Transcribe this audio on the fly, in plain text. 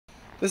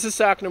This is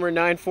stock number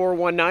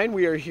 9419.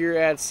 We are here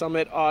at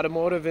Summit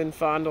Automotive in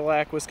Fond du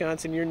Lac,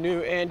 Wisconsin, your new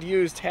and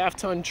used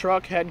half-ton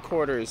truck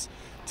headquarters.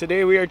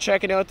 Today we are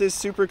checking out this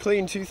super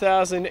clean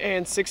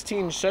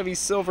 2016 Chevy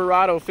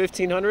Silverado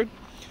 1500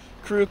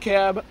 Crew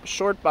Cab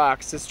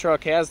Shortbox. This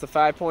truck has the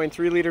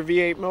 5.3 liter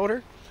V8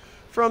 motor.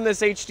 From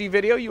this HD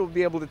video, you will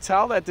be able to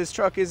tell that this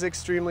truck is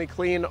extremely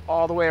clean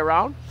all the way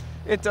around.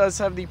 It does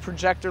have the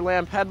projector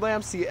lamp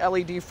headlamps, the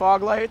LED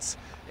fog lights,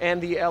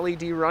 and the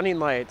LED running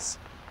lights.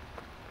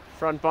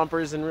 Front bumper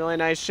is in really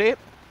nice shape.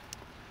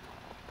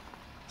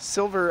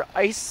 Silver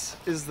ice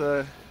is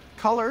the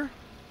color.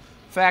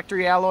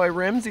 Factory alloy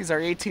rims. These are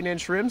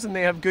 18-inch rims, and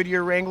they have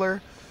Goodyear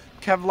Wrangler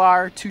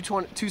Kevlar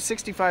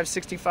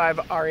 265/65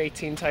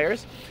 R18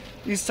 tires.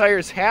 These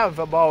tires have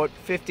about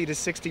 50 to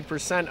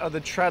 60% of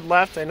the tread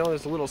left. I know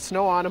there's a little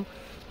snow on them,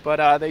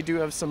 but they do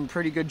have some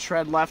pretty good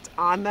tread left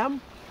on them.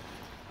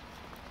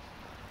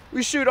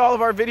 We shoot all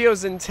of our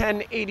videos in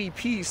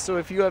 1080p, so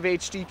if you have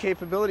HD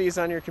capabilities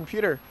on your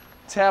computer,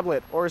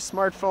 tablet, or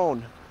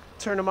smartphone,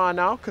 turn them on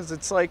now, because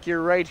it's like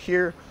you're right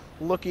here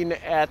looking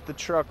at the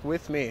truck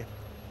with me.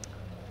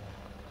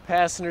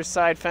 Passenger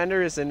side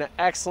fender is in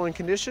excellent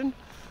condition.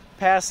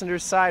 Passenger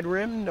side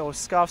rim, no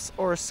scuffs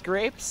or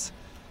scrapes.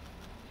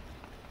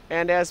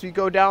 And as we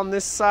go down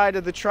this side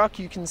of the truck,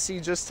 you can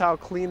see just how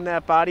clean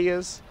that body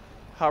is,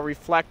 how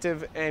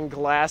reflective and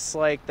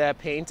glass-like that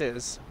paint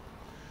is.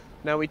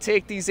 Now we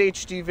take these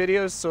HD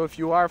videos, so if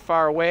you are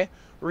far away,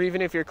 or even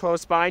if you're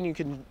close by and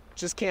you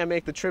just can't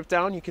make the trip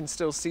down, you can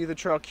still see the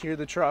truck, hear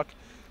the truck,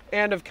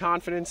 and have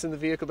confidence in the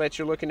vehicle that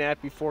you're looking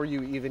at before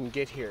you even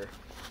get here.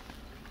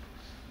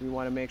 We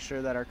want to make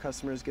sure that our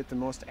customers get the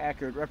most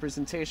accurate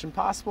representation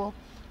possible,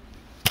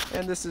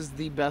 and this is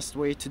the best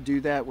way to do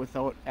that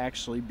without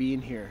actually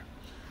being here.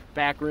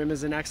 Back rim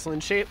is in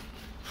excellent shape,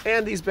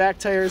 and these back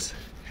tires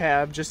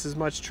have just as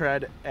much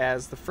tread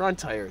as the front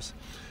tires.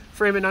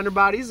 Frame and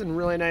underbody is in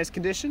really nice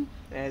condition,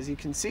 as you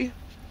can see,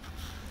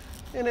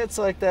 and it's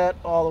like that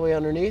all the way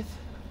underneath.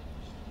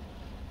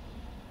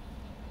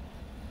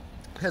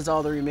 Has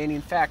all the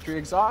remaining factory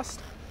exhaust.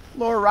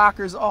 Lower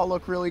rockers all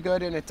look really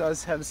good, and it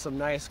does have some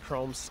nice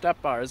chrome step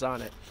bars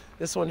on it.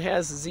 This one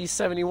has the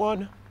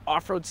Z71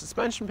 off-road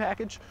suspension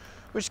package,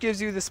 which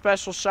gives you the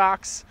special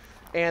shocks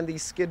and the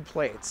skid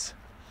plates.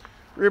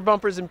 Rear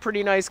bumper's in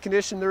pretty nice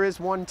condition. There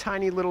is one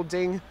tiny little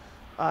ding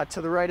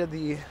to the right of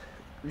the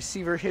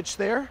receiver hitch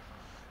there.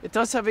 It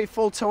does have a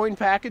full towing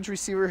package,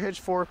 receiver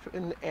hitch,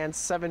 4-pin and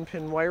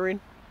 7-pin wiring.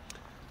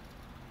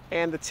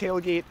 And the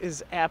tailgate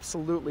is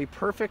absolutely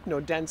perfect, no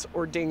dents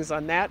or dings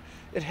on that.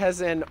 It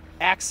has an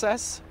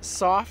Access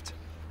soft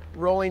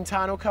rolling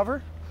tonneau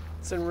cover.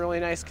 It's in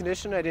really nice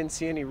condition. I didn't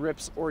see any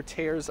rips or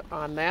tears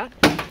on that.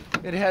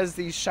 It has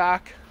the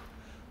shock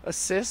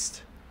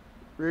assist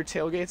rear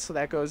tailgate, so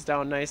that goes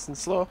down nice and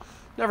slow.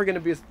 Never going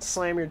to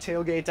slam your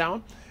tailgate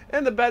down.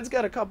 And the bed's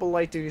got a couple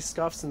light duty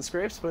scuffs and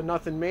scrapes, but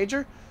nothing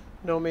major.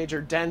 No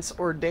major dents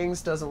or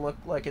dings. Doesn't look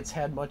like it's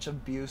had much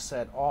abuse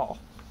at all.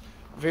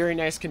 Very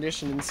nice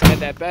condition inside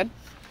that bed.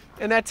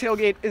 And that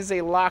tailgate is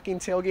a locking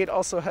tailgate.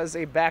 Also has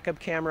a backup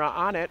camera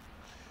on it.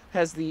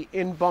 Has the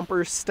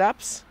in-bumper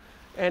steps.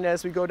 And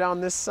as we go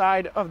down this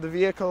side of the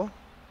vehicle,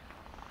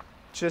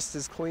 just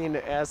as clean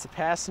as the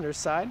passenger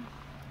side.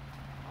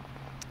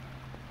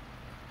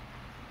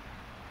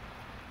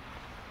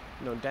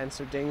 No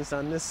dents or dings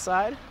on this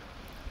side.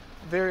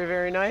 Very,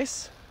 very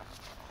nice.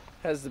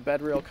 Has the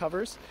Bedrail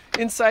covers.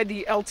 Inside,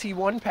 the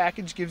LT1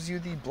 package gives you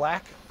the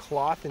black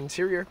cloth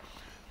interior.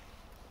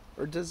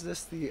 Or does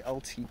this the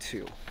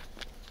LT2?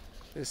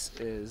 This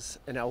is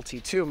an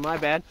LT2, my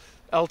bad.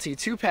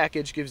 LT2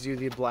 package gives you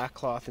the black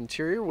cloth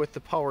interior with the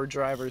power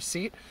driver's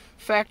seat.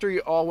 Factory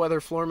all-weather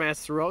floor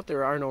mats throughout.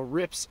 There are no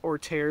rips or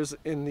tears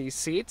in these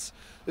seats.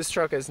 This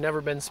truck has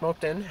never been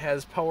smoked in.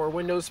 Has power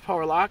windows,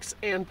 power locks,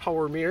 and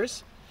power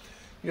mirrors.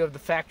 You have the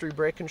factory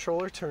brake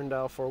controller, turn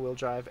dial 4-wheel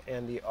drive,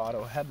 and the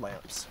auto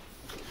headlamps.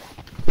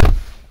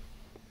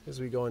 As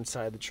we go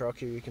inside the truck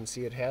here, you can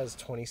see it has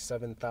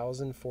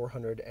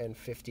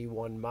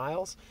 27,451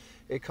 miles.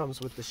 It comes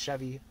with the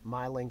Chevy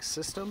MyLink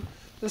system.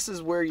 This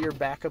is where your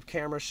backup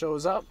camera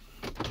shows up.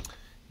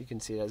 You can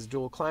see it has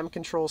dual climate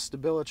control,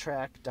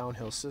 Stabilitrak,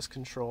 downhill assist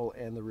control,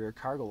 and the rear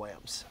cargo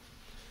lamps.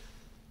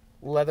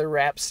 Leather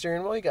wrapped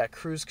steering wheel. You got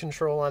cruise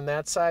control on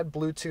that side,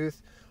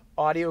 Bluetooth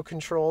audio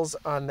controls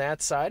on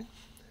that side.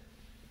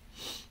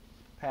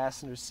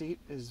 Passenger seat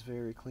is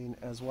very clean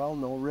as well.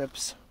 No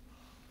rips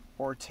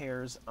or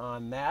tears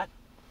on that.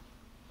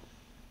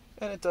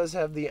 And it does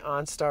have the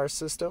Onstar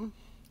system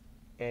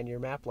and your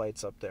map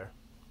lights up there.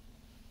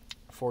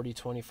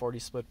 40-20-40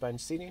 split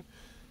bench seating.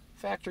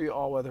 Factory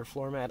all-weather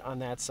floor mat on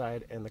that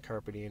side, and the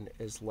carpeting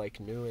is like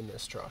new in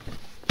this truck.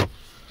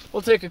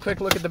 We'll take a quick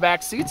look at the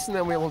back seats, and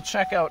then we will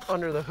check out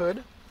under the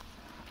hood.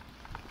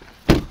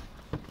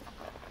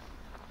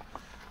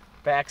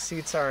 Back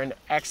seats are in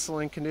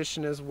excellent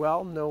condition as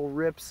well. No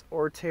rips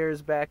or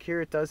tears back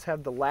here. It does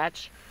have the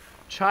latch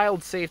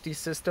child safety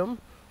system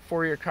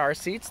for your car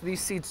seats.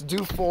 These seats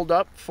do fold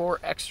up for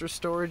extra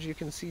storage. You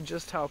can see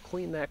just how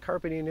clean that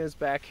carpeting is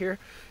back here.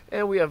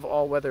 And we have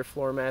all-weather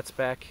floor mats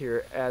back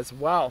here as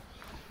well.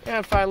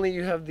 And finally,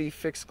 you have the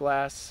fixed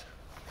glass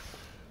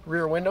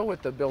rear window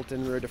with the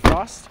built-in rear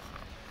defrost.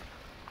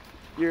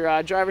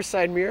 Your driver's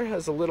side mirror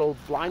has a little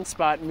blind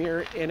spot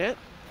mirror in it.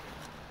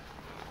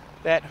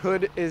 That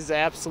hood is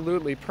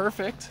absolutely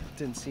perfect.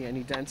 Didn't see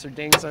any dents or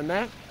dings on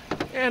that.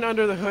 And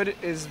under the hood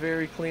is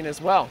very clean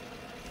as well.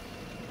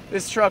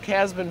 This truck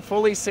has been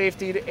fully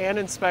safetied and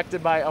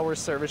inspected by our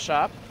service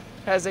shop.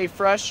 Has a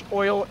fresh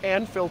oil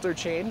and filter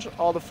change.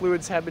 All the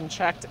fluids have been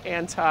checked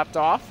and topped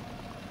off.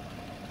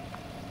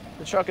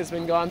 The truck has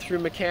been gone through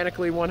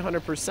mechanically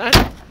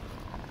 100%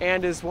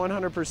 and is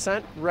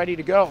 100% ready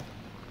to go.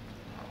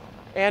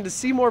 And to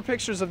see more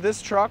pictures of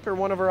this truck or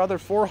one of our other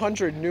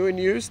 400 new and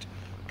used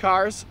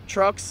cars,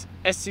 trucks,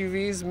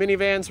 SUVs,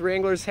 minivans,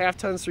 Wranglers, half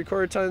tons,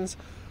 3/4 tons,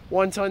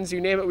 1 tons, you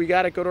name it, we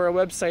got it. Go to our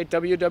website,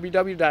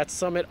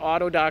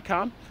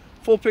 www.summitauto.com.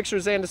 Full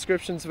pictures and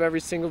descriptions of every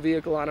single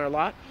vehicle on our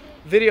lot.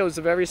 Videos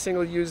of every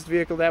single used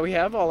vehicle that we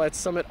have, all at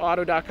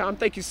summitauto.com.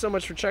 Thank you so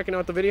much for checking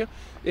out the video.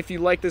 If you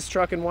like this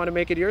truck and want to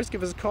make it yours,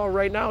 give us a call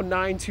right now,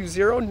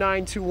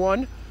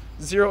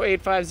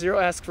 920-921-0850.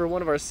 Ask for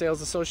one of our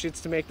sales associates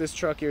to make this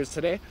truck yours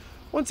today.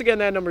 Once again,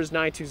 that number is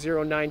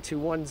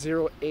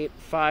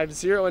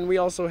 920-921-0850. And we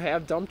also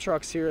have dump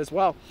trucks here as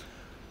well.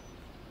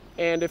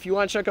 And if you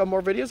want to check out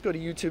more videos, go to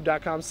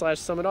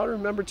youtube.com/summitauto.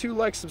 Remember to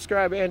like,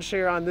 subscribe, and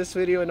share on this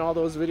video and all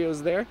those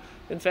videos there.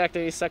 In fact,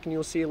 any second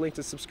you'll see a link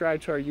to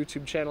subscribe to our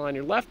YouTube channel on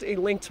your left, a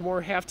link to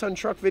more half-ton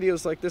truck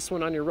videos like this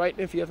one on your right,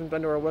 and if you haven't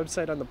been to our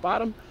website on the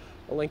bottom,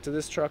 a link to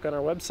this truck on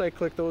our website.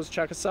 Click those,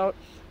 check us out,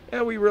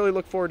 and we really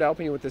look forward to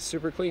helping you with this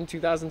super clean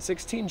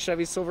 2016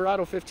 Chevy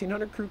Silverado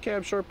 1500 Crew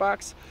Cab Short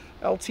Box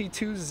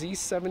LT2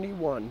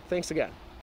 Z71. Thanks again.